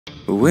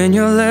when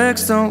your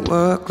legs don't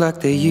work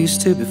like they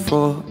used to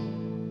before,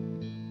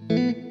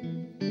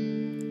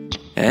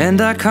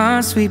 and I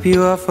can't sweep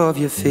you off of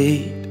your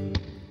feet.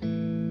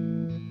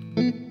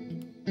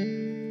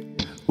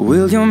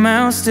 Will your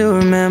mouth still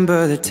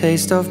remember the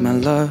taste of my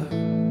love?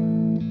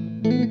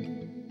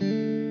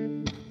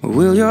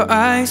 Will your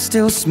eyes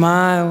still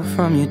smile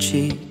from your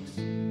cheeks?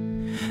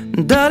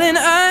 Darling,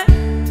 I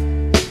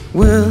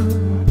will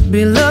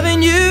be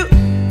loving you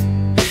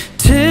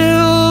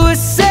till we're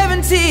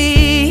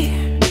 70.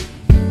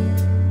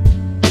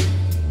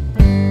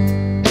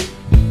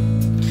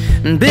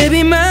 And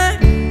baby, my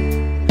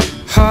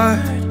heart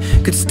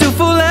could still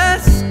fall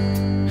as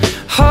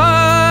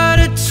hard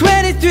at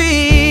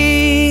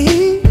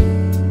 23.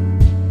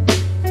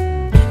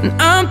 And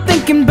I'm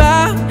thinking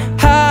about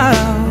how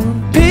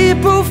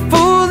people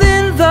fall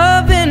in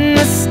love in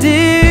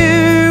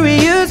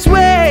mysterious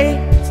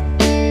ways.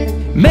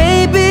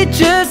 Maybe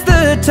just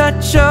the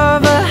touch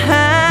of a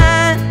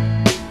hand.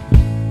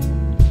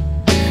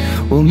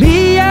 Well,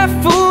 me, I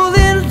fall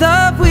in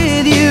love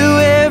with you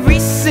every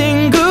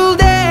single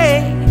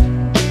day,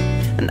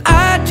 and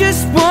I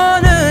just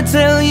wanna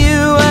tell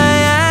you I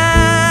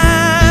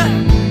am.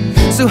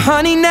 So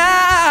honey,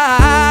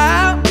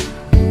 now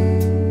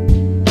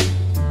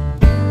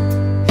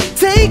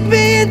take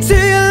me into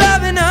your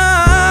loving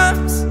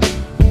arms.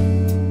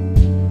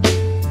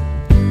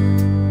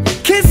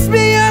 Kiss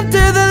me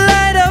under the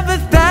light of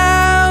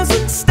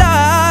 1,000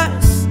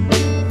 stars.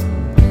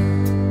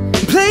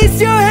 Place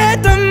your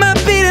head on my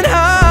beating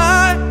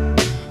heart.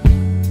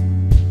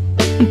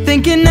 I'm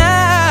thinking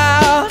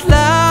out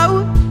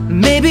loud,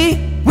 maybe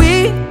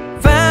we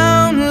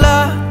found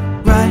love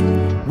right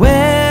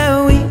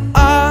where we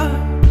are.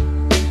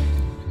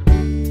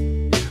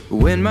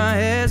 When my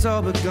hair's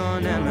all but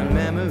gone and my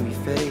memory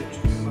fades,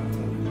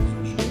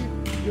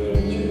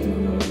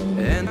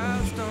 and I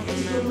don't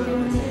remember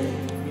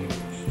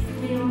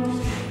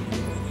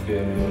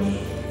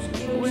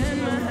when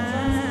my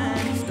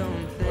hands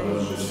don't play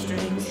the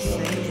strings the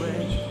same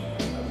way.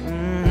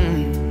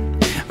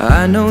 I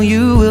know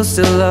you will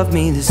still love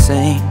me the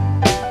same,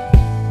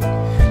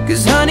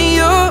 'cause honey,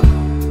 your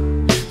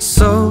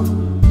soul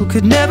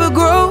could never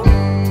grow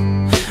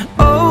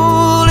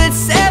old,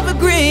 it's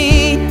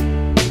evergreen.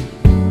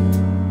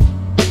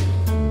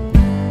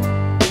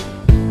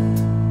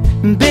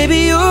 And baby,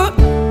 your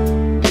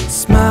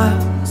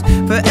smile's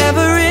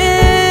forever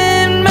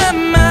in my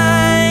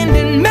mind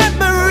and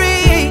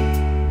memory.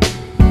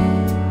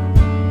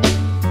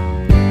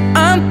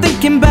 I'm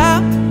thinking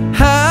about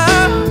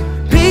how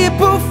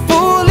people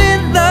fall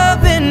in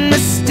love in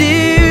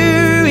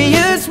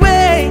mysterious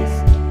ways,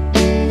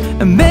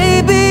 and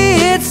maybe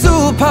it's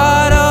all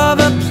part of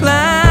a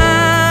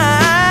plan.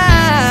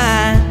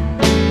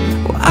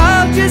 Well,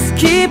 I'll just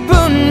keep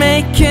on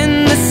making